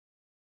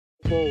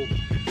Megaphone.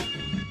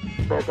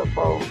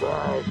 Megaphone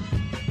guy.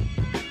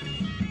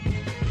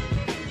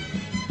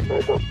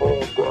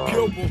 Megaphone guy.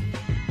 Pupil.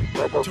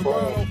 Megaphone.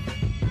 Toronto.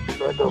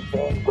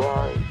 Megaphone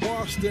guy.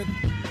 Boston.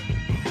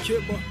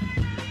 Killa.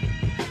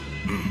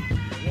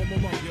 Warm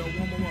 'em up, yo.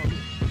 Warm 'em up.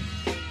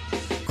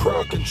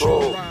 Crowd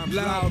control rhymes,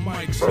 loud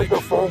mics,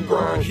 megaphone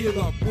grind.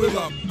 Heal up, will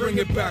up, bring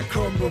it back,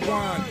 come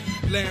rewind.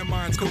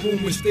 Landmines,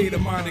 kaboom with state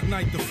of mind,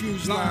 ignite the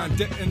fuse line,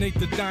 detonate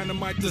the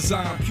dynamite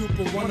design.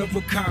 Pupil, one of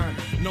a kind,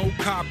 no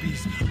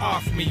copies.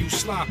 Off me, you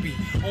sloppy.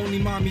 Only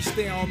mommy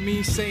stay on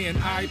me, saying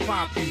I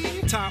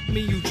poppy. Top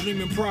me, you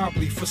dreaming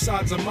probably.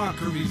 Facades of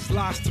mockeries,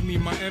 lost to me,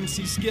 my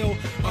MC skill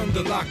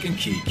under lock and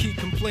key. Keep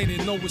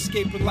complaining, no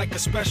escaping like a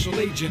special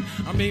agent.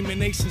 I'm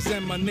aiming aces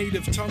and my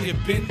native tongue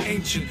have been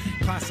ancient.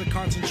 Classic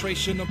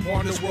concentration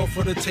upon this world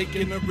for the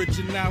taking.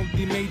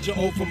 Originality major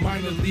over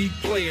minor league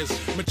players.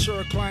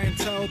 Mature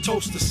clientele,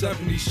 toast the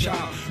 70s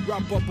child.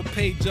 Wrap up a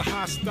page of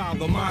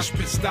hostile, a mosh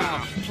pit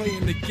style.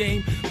 Playing the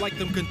game like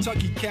them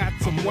Kentucky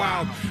cats, I'm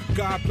wild.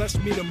 God bless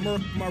me to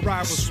murk my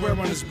rival, swear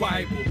on his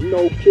Bible.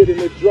 No kidding,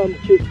 the drum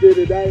kit did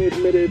it. I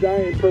admit it, I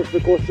ain't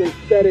perfect or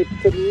synthetic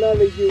to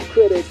none of you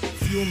critics.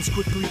 Fumes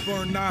quickly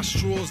burn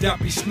nostrils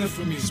that be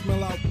sniffing me.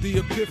 Smell out the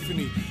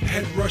epiphany,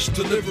 head rush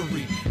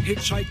delivery.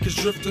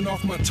 Hitchhikers drifting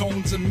off my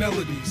tones and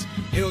melodies.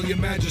 Hail your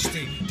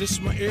majesty,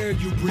 this my air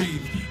you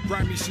breathe.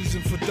 Grimy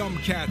season for dumb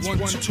cats. 1,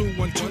 2,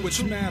 1, 2,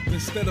 it's math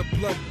instead of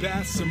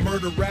bloodbaths and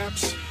murder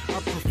raps. I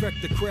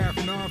perfect the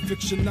craft,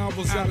 non-fiction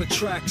novels out of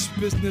tracks.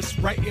 Business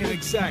writing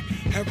exact,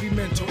 heavy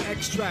mental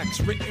extracts.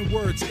 Written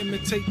words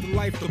imitate the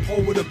life the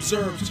poet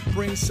observes.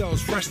 Brain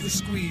cells freshly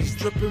squeezed,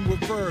 dripping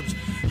with verbs.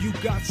 You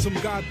got some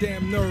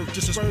goddamn nerve,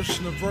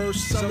 dispersion of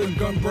verse, selling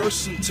gun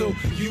bursts until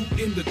you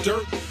in the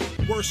dirt.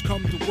 Worst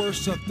come to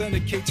worst,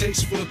 authenticate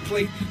taste for the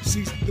plate.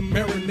 Season the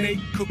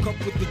marinade, cook up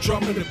with the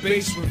drum and the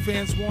bass. When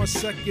fans want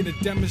second to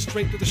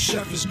demonstrate that the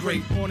chef is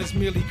great. On is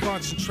merely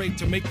concentrate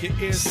to make your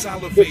ears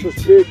salivate. This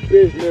is big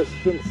business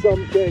and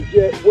some can't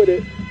get with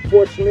it.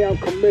 Fortunately I'm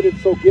committed,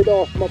 so get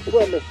off my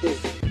premises.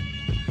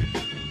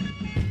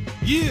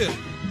 Yeah,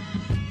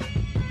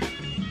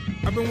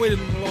 I've been waiting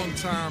a long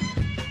time,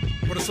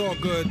 but it's all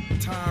good.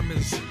 Time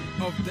is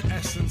of the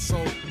essence, so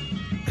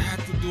I had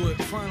to do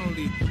it.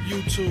 Finally,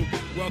 YouTube,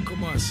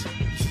 welcome us.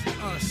 This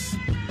is us,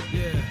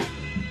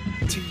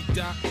 yeah. T.